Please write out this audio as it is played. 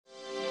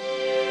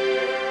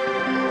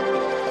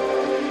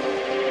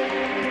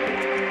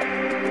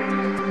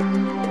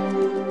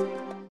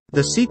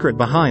The secret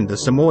behind the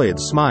Samoyed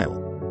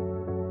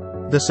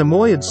smile. The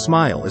Samoyed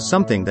smile is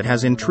something that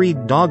has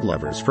intrigued dog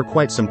lovers for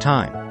quite some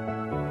time.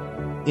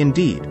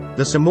 Indeed,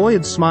 the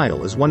Samoyed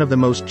smile is one of the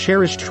most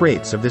cherished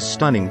traits of this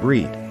stunning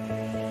breed.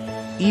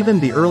 Even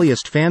the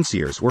earliest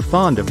fanciers were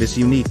fond of this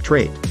unique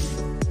trait.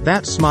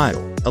 That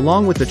smile,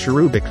 along with the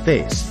cherubic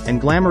face and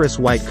glamorous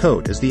white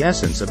coat, is the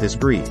essence of this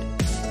breed.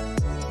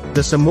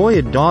 The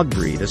Samoyed dog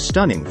breed is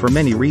stunning for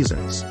many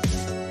reasons.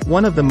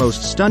 One of the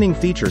most stunning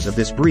features of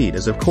this breed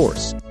is, of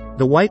course,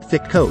 the white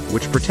thick coat,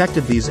 which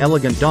protected these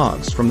elegant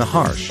dogs from the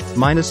harsh,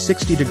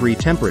 -60-degree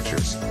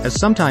temperatures, as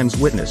sometimes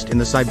witnessed in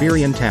the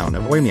Siberian town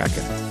of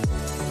Oymyakon.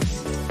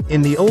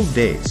 In the old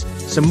days,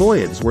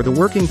 Samoyeds were the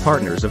working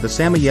partners of the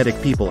Samoyedic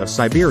people of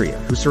Siberia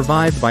who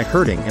survived by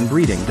herding and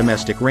breeding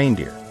domestic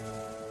reindeer.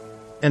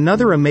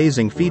 Another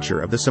amazing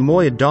feature of the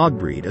Samoyed dog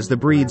breed is the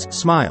breed's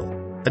smile,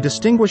 a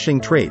distinguishing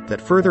trait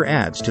that further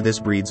adds to this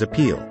breed's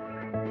appeal.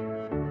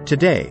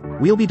 Today,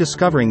 we'll be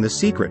discovering the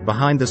secret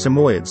behind the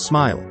Samoyed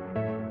smile.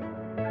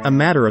 A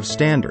matter of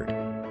standard.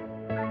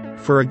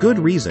 For a good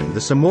reason,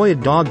 the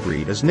Samoyed dog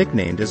breed is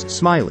nicknamed as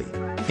Smiley.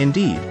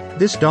 Indeed,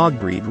 this dog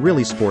breed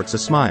really sports a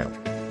smile.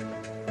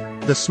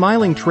 The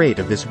smiling trait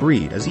of this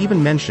breed is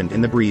even mentioned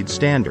in the breed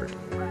standard.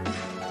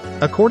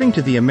 According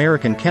to the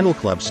American Kennel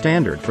Club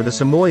standard for the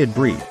Samoyed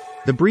breed,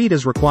 the breed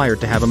is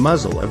required to have a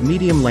muzzle of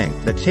medium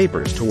length that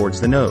tapers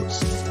towards the nose.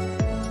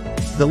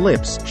 The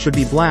lips should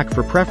be black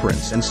for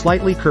preference and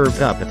slightly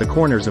curved up at the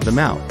corners of the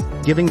mouth,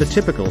 giving the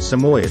typical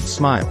Samoyed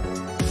smile.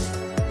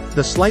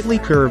 The slightly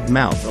curved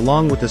mouth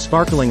along with the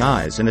sparkling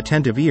eyes and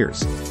attentive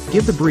ears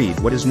give the breed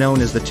what is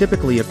known as the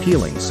typically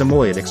appealing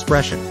Samoyed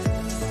expression.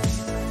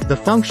 The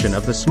function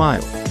of the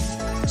smile.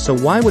 So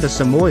why would a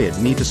Samoyed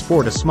need to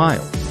sport a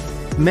smile?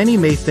 Many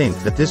may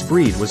think that this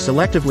breed was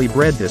selectively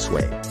bred this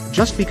way,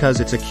 just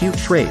because it's a cute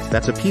trait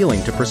that's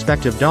appealing to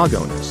prospective dog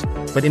owners,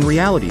 but in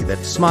reality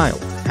that smile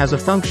has a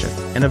function,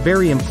 and a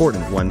very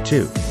important one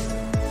too.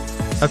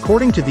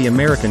 According to the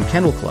American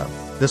Kennel Club,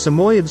 the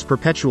Samoyed's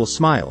perpetual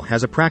smile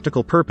has a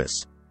practical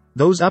purpose.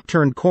 Those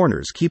upturned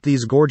corners keep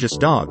these gorgeous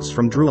dogs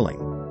from drooling.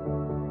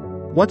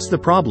 What's the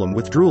problem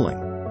with drooling?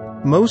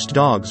 Most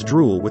dogs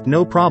drool with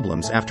no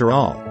problems after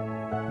all.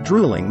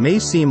 Drooling may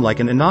seem like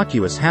an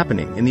innocuous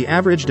happening in the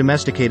average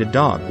domesticated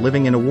dog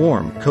living in a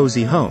warm,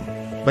 cozy home,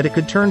 but it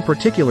could turn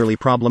particularly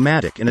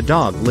problematic in a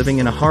dog living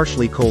in a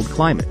harshly cold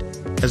climate,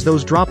 as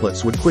those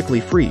droplets would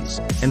quickly freeze,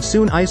 and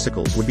soon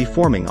icicles would be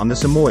forming on the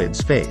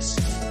Samoyed's face.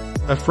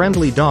 A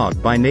friendly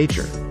dog by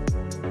nature.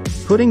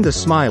 Putting the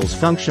smile's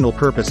functional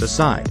purpose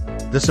aside,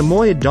 the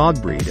Samoyed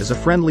dog breed is a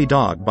friendly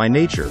dog by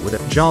nature with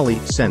a jolly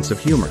sense of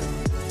humor.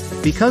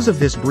 Because of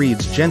this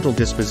breed's gentle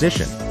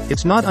disposition,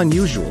 it's not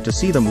unusual to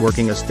see them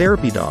working as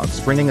therapy dogs,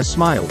 bringing a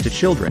smile to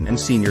children and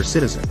senior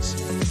citizens.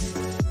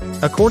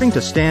 According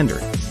to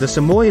standard, the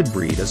Samoyed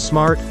breed is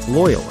smart,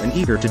 loyal, and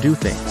eager to do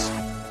things.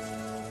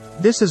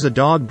 This is a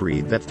dog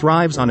breed that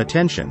thrives on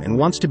attention and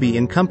wants to be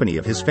in company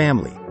of his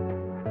family.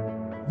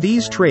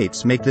 These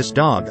traits make this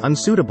dog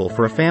unsuitable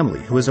for a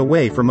family who is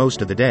away for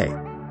most of the day.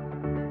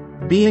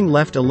 Being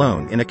left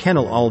alone in a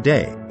kennel all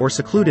day, or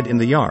secluded in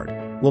the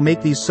yard, will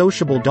make these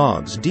sociable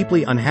dogs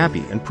deeply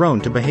unhappy and prone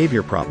to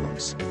behavior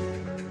problems.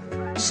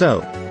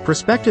 So,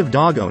 prospective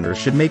dog owners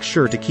should make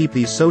sure to keep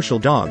these social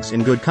dogs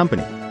in good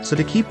company, so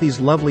to keep these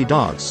lovely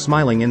dogs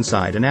smiling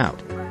inside and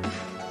out.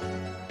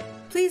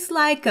 Please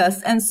like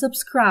us and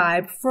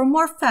subscribe for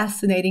more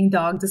fascinating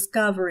dog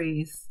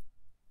discoveries.